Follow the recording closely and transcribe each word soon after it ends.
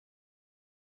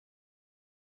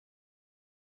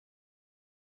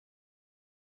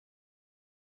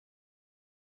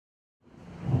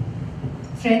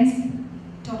Friends,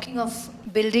 talking of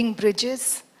building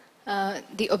bridges,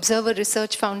 the Observer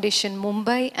Research Foundation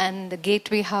Mumbai and the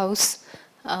Gateway House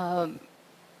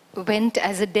went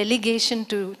as a delegation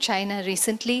to China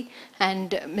recently, and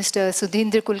Mr.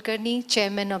 Sudheendra Kulkarni,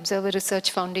 Chairman, Observer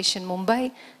Research Foundation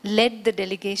Mumbai, led the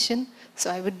delegation. So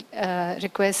I would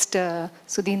request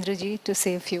Sudheendra ji to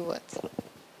say a few words.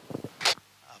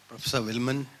 Professor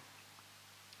Wilman,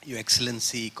 Your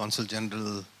Excellency, Consul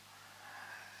General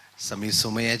Samir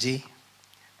Somayaji,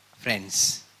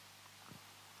 friends,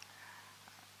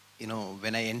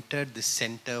 when I entered this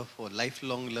Center for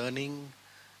Lifelong Learning,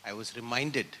 I was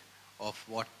reminded of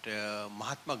what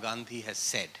Mahatma Gandhi has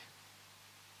said.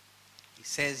 He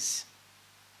says,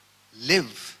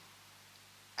 live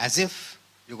as if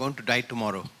you're going to die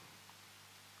tomorrow,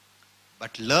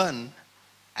 but learn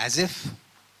as if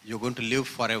you're going to live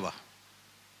forever.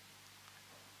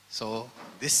 So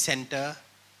this center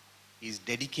is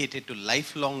dedicated to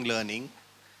lifelong learning,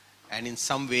 and in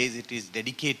some ways it is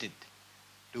dedicated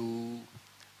to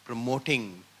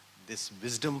promoting this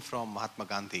wisdom from Mahatma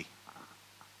Gandhi.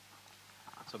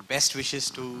 So best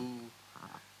wishes to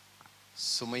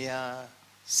Somaya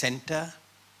Center.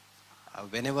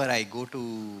 Whenever I go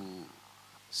to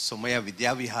Somaya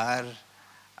Vidya Vihar,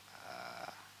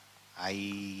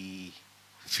 I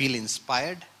feel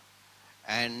inspired,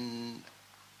 and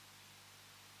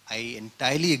I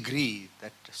entirely agree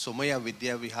that Somaya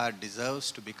Vidya Vihar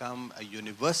deserves to become a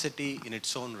university in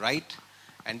its own right,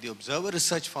 and the Observer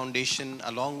Research Foundation,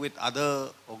 along with other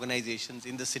organizations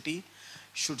in the city,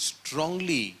 should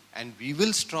strongly, and we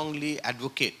will strongly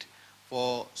advocate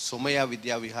for Somaya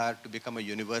Vidya Vihar to become a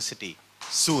university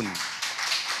soon.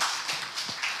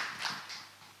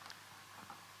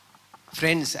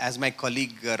 Friends, as my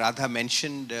colleague Radha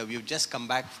mentioned, we've just come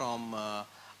back from a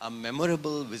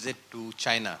memorable visit to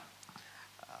China,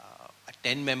 a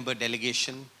 10-member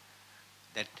delegation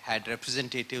that had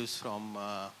representatives from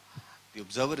the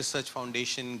Observer Research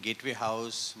Foundation, Gateway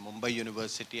House, Mumbai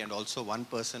University, and also one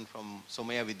person from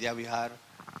Somaya Vidya Vihar,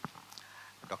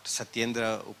 Dr.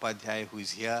 Satyendra Upadhyay, who is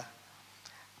here.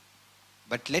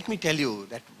 But let me tell you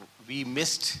that we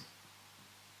missed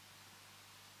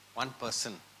one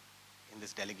person in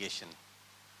this delegation,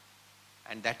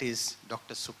 and that is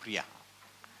Dr. Supriya.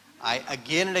 I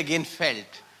again and again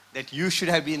felt that you should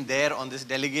have been there on this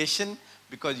delegation,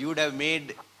 because you would have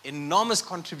made enormous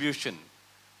contribution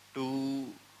to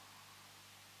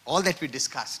all that we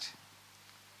discussed.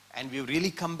 And we've really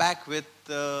come back with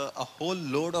a whole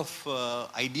load of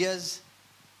ideas,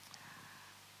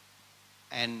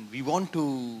 and we want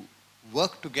to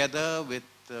work together with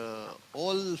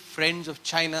all friends of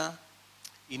China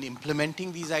in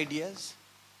implementing these ideas.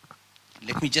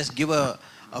 Let me just give a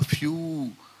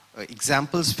few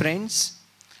examples, friends.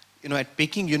 At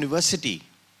Peking University,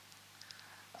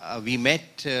 we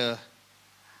met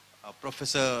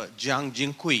Professor Jiang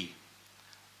Jingkui,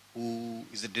 who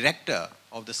is the director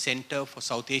of the Center for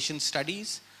South Asian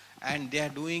Studies, and they are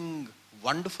doing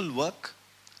wonderful work.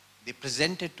 They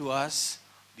presented to us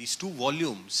these 2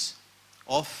 volumes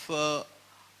of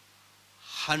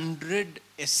 100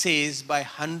 essays by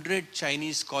 100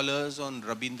 Chinese scholars on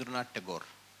Rabindranath Tagore.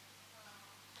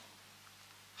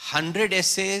 100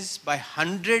 essays by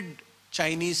 100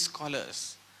 Chinese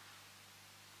scholars.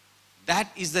 That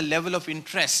is the level of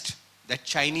interest that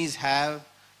Chinese have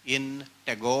in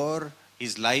Tagore,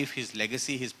 his life, his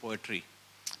legacy, his poetry.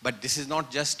 But this is not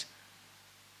just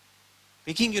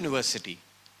Peking University.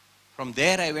 From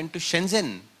there I went to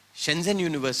Shenzhen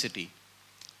University,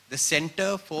 the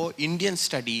Center for Indian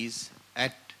Studies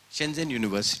at Shenzhen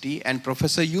University, and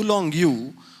Professor Yulong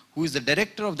Yu, who is the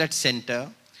director of that center,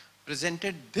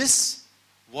 presented this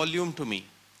volume to me.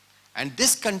 And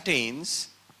this contains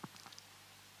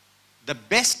the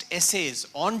best essays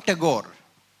on Tagore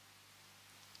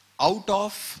out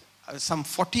of some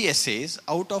 40 essays,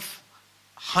 out of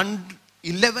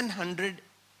 1,100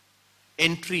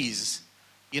 entries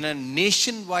in a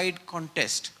nationwide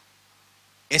contest,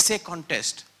 essay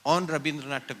contest on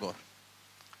Rabindranath Tagore.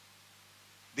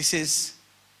 This is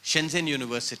Shenzhen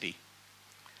University.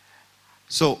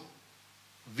 So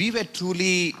we were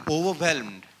truly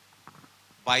overwhelmed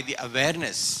by the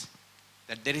awareness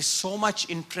that there is so much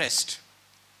interest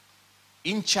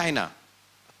in China,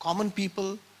 common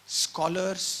people,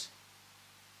 scholars,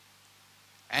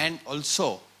 and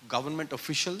also government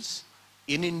officials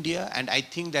in India. And I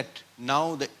think that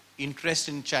now the interest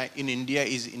in India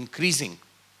is increasing.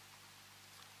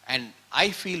 And I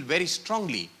feel very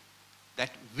strongly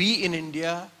that we in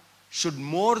India should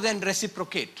more than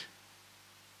reciprocate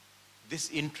this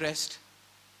interest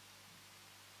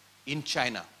in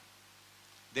China.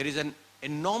 There is an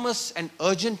enormous and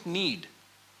urgent need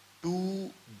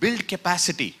to build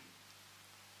capacity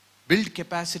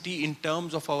in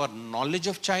terms of our knowledge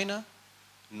of China,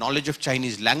 knowledge of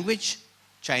Chinese language,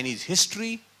 Chinese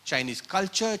history, Chinese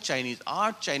culture, Chinese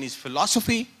art, Chinese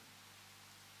philosophy.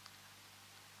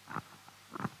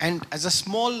 And as a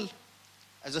small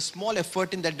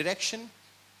effort in that direction,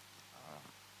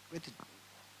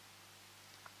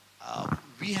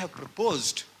 we have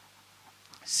proposed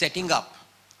setting up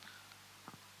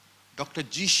Dr.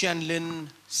 Ji Xianlin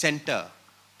Center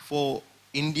for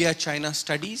India-China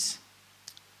Studies.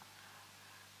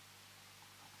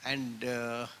 And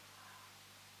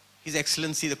His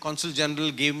Excellency, the Consul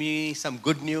General, gave me some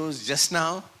good news just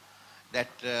now that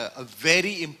a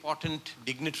very important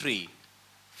dignitary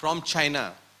from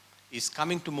China is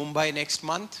coming to Mumbai next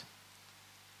month,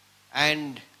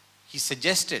 and he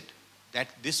suggested that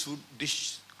this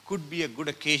could be a good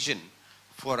occasion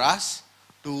for us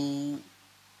to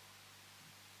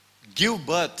give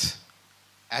birth,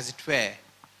 as it were,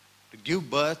 to give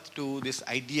birth to this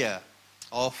idea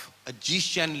of a Ji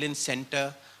Xianlin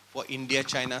Center for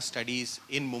India-China Studies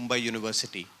in Mumbai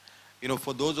University. You know,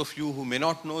 for those of you who may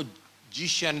not know, Ji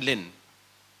Xianlin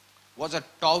was a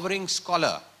towering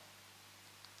scholar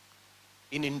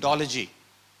in Indology.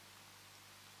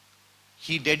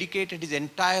 He dedicated his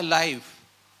entire life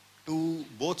to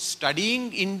both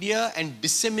studying India and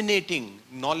disseminating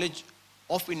knowledge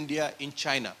of India in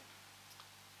China.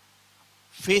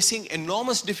 Facing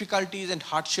enormous difficulties and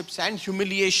hardships and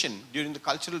humiliation during the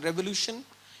Cultural Revolution,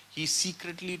 he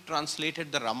secretly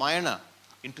translated the Ramayana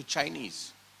into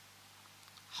Chinese.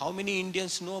 How many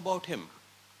Indians know about him?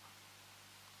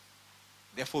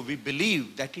 Therefore, we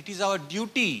believe that it is our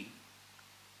duty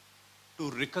to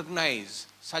recognize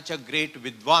such a great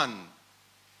Vidwan,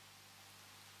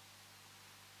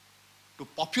 to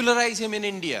popularize him in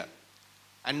India,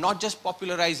 and not just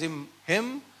popularize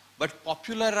him, but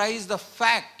popularize the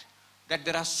fact that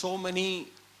there are so many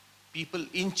people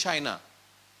in China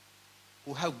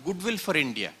who have goodwill for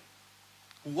India,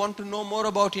 who want to know more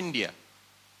about India,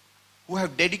 who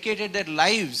have dedicated their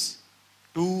lives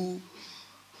to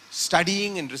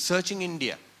studying and researching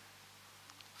India.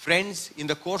 Friends, in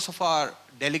the course of our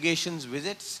delegation's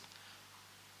visits,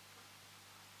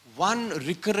 one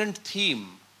recurrent theme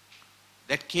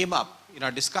that came up in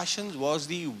our discussions was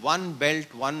the One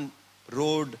Belt, One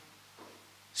Road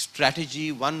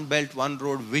strategy, One Belt, One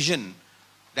Road vision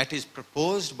that is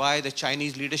proposed by the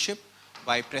Chinese leadership,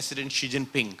 by President Xi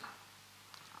Jinping.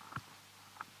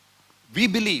 We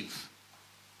believe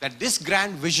that this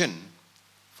grand vision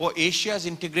for Asia's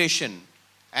integration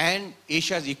and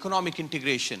Asia's economic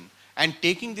integration, and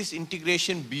taking this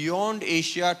integration beyond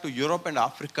Asia to Europe and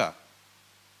Africa,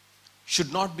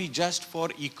 should not be just for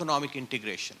economic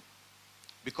integration.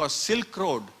 Because Silk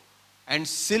Road and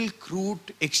Silk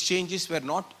Route exchanges were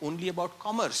not only about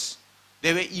commerce,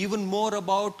 they were even more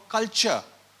about culture,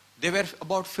 they were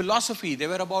about philosophy, they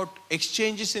were about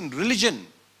exchanges in religion.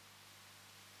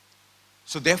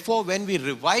 So therefore, when we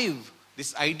revive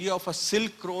this idea of a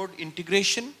Silk Road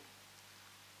integration,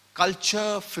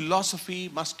 culture, philosophy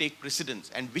must take precedence.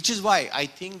 And which is why I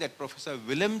think that Professor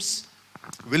Wilman's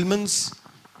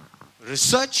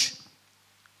research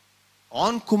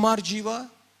on Kumar Jiva,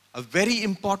 a very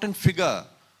important figure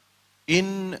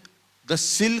in the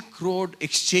Silk Road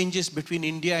exchanges between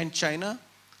India and China,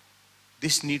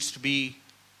 this needs to be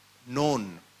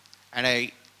known. And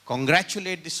I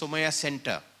congratulate the Somaya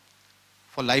Center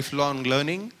for Lifelong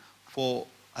Learning for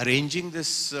arranging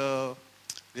this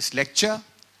lecture.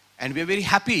 And we are very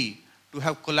happy to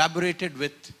have collaborated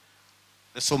with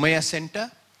the Somaya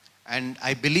Center. And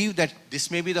I believe that this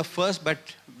may be the first, but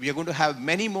we are going to have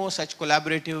many more such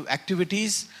collaborative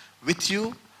activities with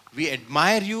you. We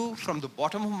admire you from the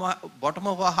bottom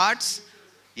of our hearts.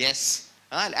 Yes.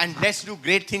 And let's do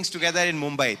great things together in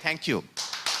Mumbai. Thank you.